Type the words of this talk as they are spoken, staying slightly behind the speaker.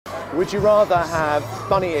Would you rather have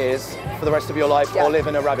bunny ears for the rest of your life or live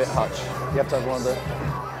in a rabbit hutch? You have to have one of the...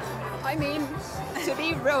 I mean, to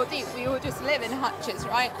be real deep, we all just live in hutches,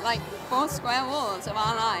 right? Like 4 square walls of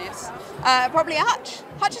our lives. Probably a hutch.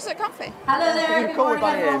 Hutches are comfy. Hello there, good morning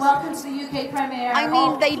everyone. Welcome to the UK premiere. I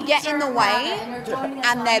mean, they get in the way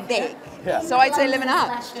and they're big. Yeah. So I'd say live in a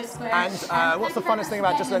hutch. And what's the funnest thing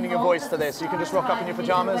about just lending your voice to this? You can just rock up in your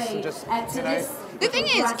pajamas and just, you know... The thing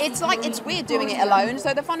is, it's weird doing it alone.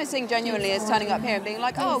 So the funnest thing genuinely is turning up here and being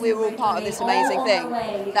like, oh, we were all part of this amazing thing.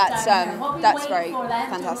 That's very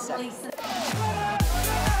fantastic.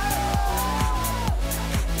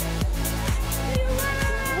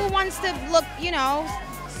 Who wants to look, you know,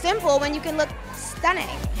 simple when you can look stunning?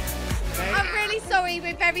 I'm really sorry,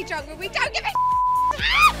 we're very drunk, but we don't give a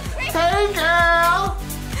Hey girl!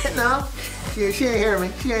 No, she ain't hear me.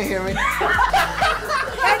 She ain't hear me.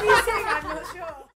 Can you